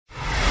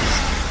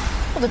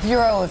The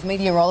Bureau of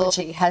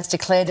Meteorology has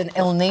declared an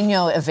El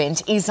Niño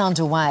event is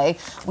underway.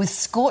 With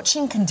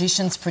scorching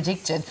conditions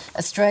predicted,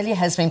 Australia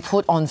has been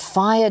put on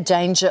fire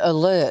danger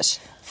alert.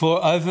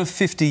 For over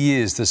 50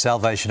 years, the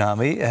Salvation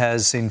Army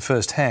has seen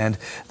firsthand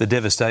the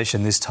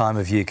devastation this time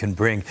of year can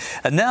bring.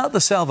 And now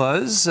the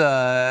Salvos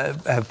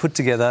have put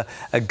together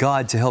a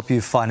guide to help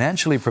you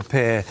financially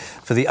prepare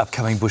for the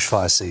upcoming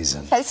bushfire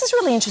season. Okay, this is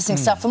really interesting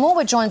stuff. For more,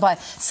 we're joined by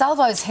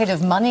Salvo's Head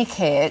of Money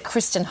Care,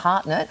 Kristen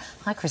Hartnett.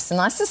 Hi, Kristen.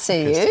 Nice to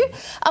see you.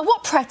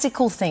 What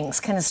practical things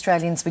can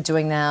Australians be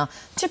doing now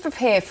to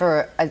prepare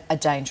for a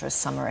dangerous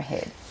summer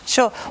ahead?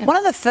 Sure. One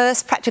of the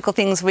first practical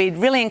things we'd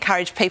really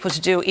encourage people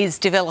to do is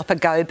develop a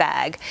go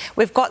bag.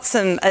 We've got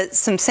some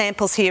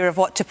samples here of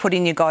what to put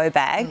in your go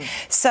bag.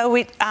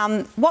 So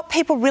what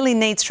people really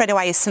need straight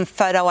away is some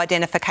photo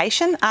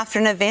identification after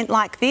an event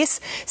like this.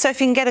 So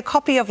if you can get a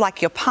copy of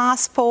like your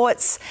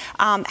passports,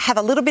 have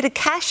a little bit of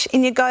cash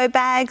in your go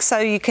bag so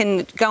you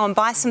can go and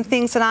buy some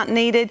things that aren't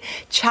needed.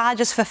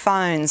 Chargers for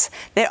phones.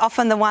 They're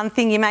often the one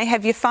thing. You may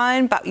have your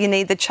phone, but you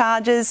need the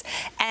chargers.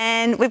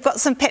 And we've got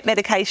some pet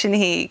medication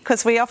here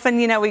because we often,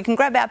 we can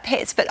grab our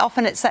pets, but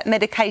often it's that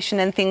medication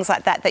and things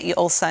like that that you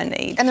also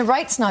need. And the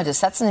rates notice,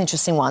 that's an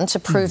interesting one to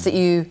prove that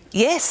you...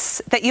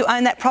 Yes, that you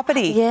own that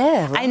property.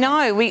 Yeah. Right. I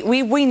know,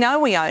 we know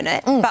we own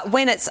it, but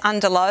when it's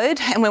under load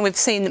and when we've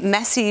seen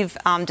massive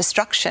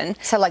destruction...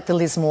 So like the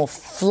Lismore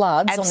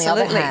floods on the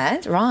other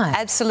hand, right.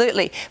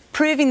 Absolutely.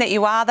 Proving that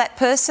you are that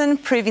person,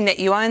 proving that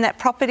you own that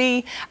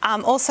property,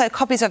 also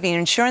copies of your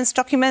insurance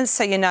documents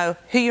so you know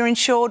who you're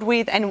insured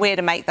with and where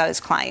to make those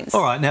claims.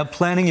 All right, now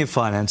planning your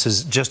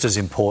finances just as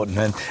important,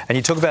 and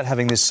you talk about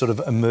having this sort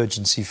of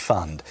emergency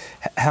fund.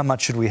 How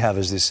much should we have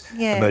as this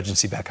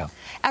emergency backup?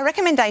 Our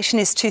recommendation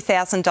is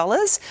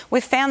 $2,000.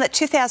 We've found that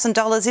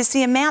 $2,000 is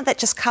the amount that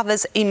just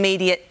covers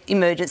immediate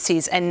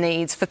emergencies and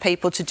needs for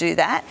people to do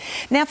that.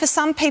 Now, for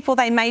some people,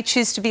 they may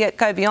choose to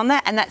go beyond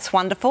that, and that's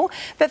wonderful.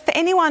 But for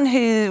anyone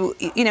who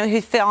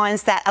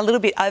finds that a little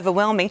bit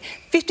overwhelming,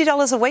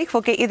 $50 a week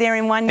will get you there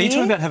in 1 year. Are you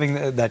talking about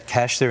having that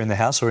cash there in the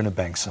house or in a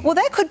bank somewhere?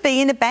 Well, that could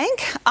be in a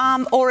bank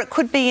or it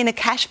could be in a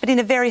cash, but in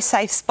a very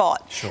safe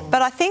spot. Sure.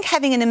 But I think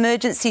having an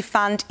emergency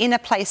fund in a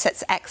place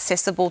that's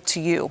accessible to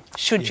you,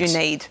 should you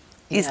need,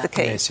 is the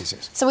key.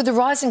 Yes. So with the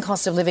rising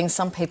cost of living,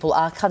 some people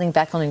are cutting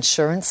back on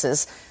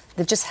insurances.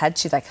 They've just had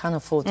to. They can't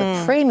afford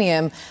the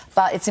premium,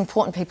 but it's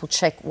important people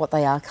check what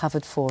they are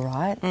covered for,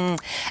 right?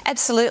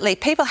 Absolutely.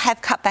 People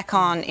have cut back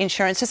on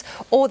insurances,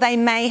 or they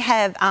may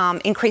have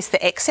increased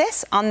the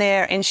excess on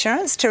their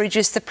insurance to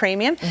reduce the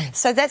premium.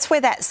 So that's where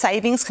that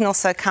savings can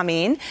also come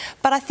in.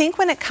 But I think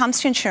when it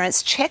comes to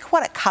insurance, check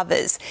what it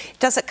covers.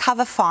 Does it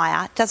cover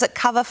fire? Does it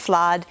cover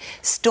flood?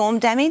 Storm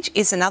damage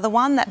is another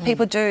one that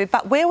people do.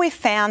 But where we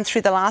found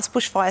through the last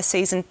bushfire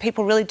season,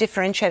 people really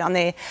differentiate on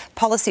their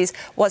policies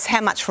was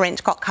how much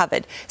rent got covered.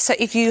 So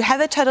if you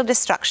have a total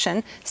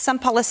destruction, some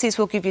policies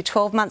will give you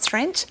 12 months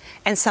rent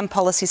and some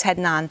policies had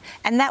none.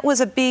 And that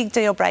was a big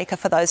deal breaker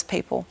for those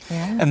people.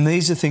 Yeah. And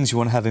these are things you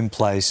want to have in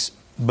place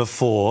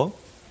before,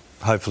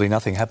 hopefully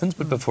nothing happens,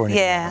 but before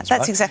anything happens,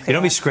 that's right? exactly You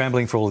don't right. be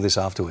scrambling for all of this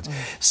afterwards.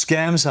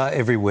 Scams are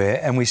everywhere,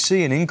 and we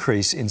see an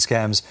increase in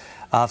scams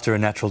after a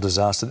natural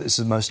disaster. This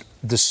is the most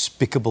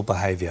despicable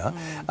behaviour.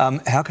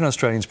 How can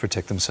Australians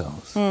protect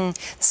themselves?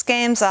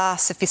 Scams are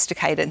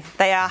sophisticated.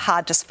 They are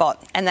hard to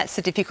spot, and that's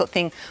the difficult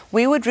thing.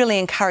 We would really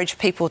encourage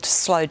people to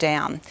slow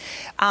down.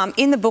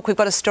 In the book, we've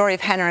got a story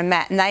of Hannah and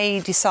Matt, and they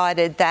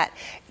decided that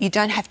you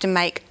don't have to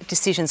make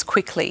decisions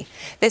quickly.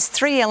 There's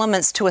 3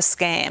 elements to a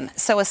scam.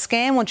 So a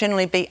scam will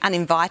generally be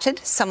uninvited.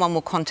 Someone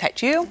will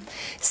contact you.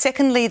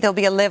 Secondly, there'll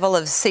be a level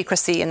of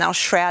secrecy, and they'll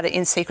shroud it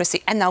in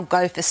secrecy, and they'll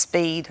go for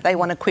speed. They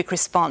want a quick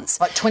response.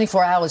 Like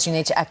 24 hours, you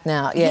need to act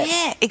now.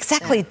 Yeah,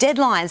 exactly.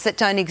 Deadlines that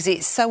don't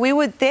exist. So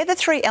they're the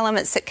 3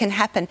 elements that can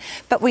happen.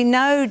 But we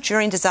know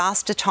during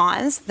disaster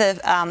times,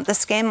 the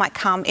scam might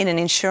come in an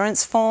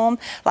insurance form,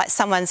 like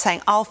someone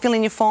saying, I'll fill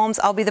in your forms,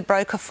 I'll be the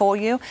broker for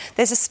you.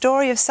 There's a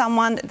story of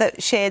someone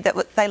that shared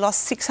that they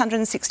lost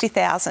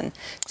 $660,000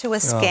 to a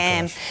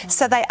scam.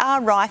 So they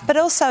are rife, but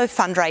also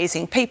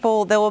fundraising.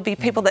 There will be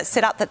people that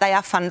set up that they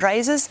are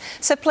fundraisers.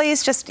 So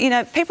please just,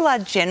 people are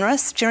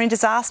generous during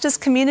disasters.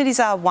 Communities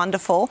are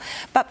wonderful,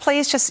 but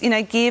please just,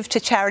 give to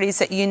charities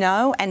that you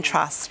know and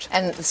trust.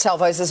 And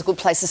Salvos is a good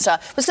place to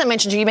start. I was going to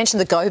mention, you mentioned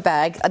the Go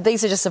Bag.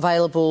 These are just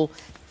available,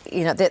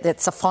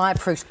 that's a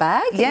fireproof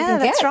bag that you can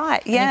get. That's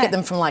right. Yeah. And you get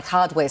them from like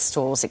hardware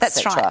stores,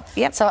 etc. That's right.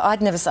 Yep. So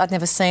I'd never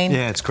seen.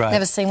 Yeah, it's great.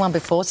 Never seen one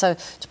before. So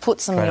to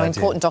put some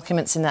important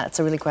documents in that, it's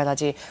a really great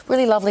idea.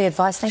 Really lovely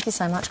advice. Thank you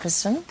so much,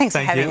 Kristen. Thanks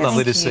for having us.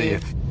 Lovely to see you.